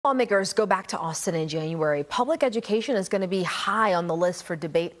Lawmakers go back to Austin in January. Public education is going to be high on the list for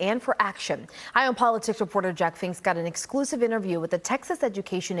debate and for action. Eye on Politics reporter Jack Fink's got an exclusive interview with the Texas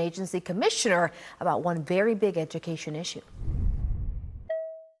Education Agency Commissioner about one very big education issue.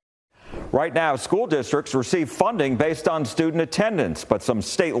 Right now, school districts receive funding based on student attendance, but some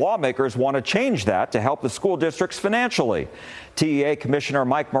state lawmakers want to change that to help the school districts financially. TEA Commissioner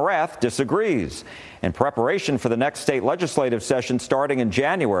Mike Morath disagrees. In preparation for the next state legislative session starting in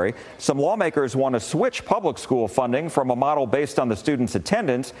January, some lawmakers want to switch public school funding from a model based on the student's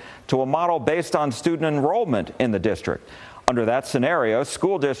attendance to a model based on student enrollment in the district. Under that scenario,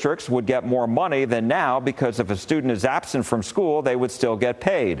 school districts would get more money than now because if a student is absent from school, they would still get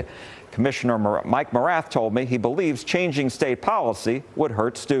paid. Commissioner Mike Morath told me he believes changing state policy would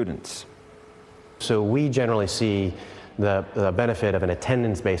hurt students. So we generally see the benefit of an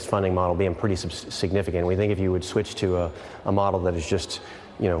attendance-based funding model being pretty significant. We think if you would switch to a model that is just,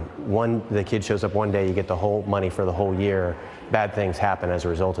 the kid shows up one day, you get the whole money for the whole year, bad things happen as a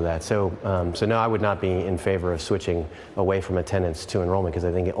result of that. So no, I would not be in favor of switching away from attendance to enrollment because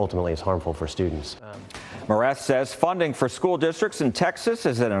I think it ultimately is harmful for students. Morath says funding for school districts in Texas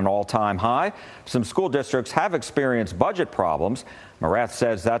is at an all-time high. Some school districts have experienced budget problems. Morath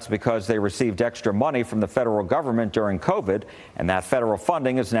says that's because they received extra money from the federal government during COVID, and that federal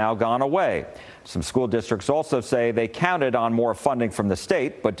funding has now gone away. Some school districts also say they counted on more funding from the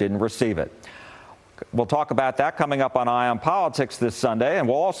state but didn't receive it. We'll talk about that coming up on Eye on Politics this Sunday, and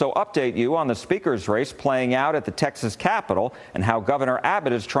we'll also update you on the speaker's race playing out at the Texas Capitol and how Governor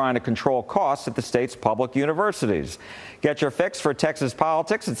Abbott is trying to control costs at the state's public universities. Get your fix for Texas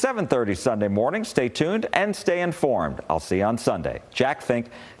politics at 7:30 Sunday morning. Stay tuned and stay informed. I'll see you on Sunday. Jack Fink,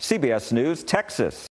 CBS News, Texas.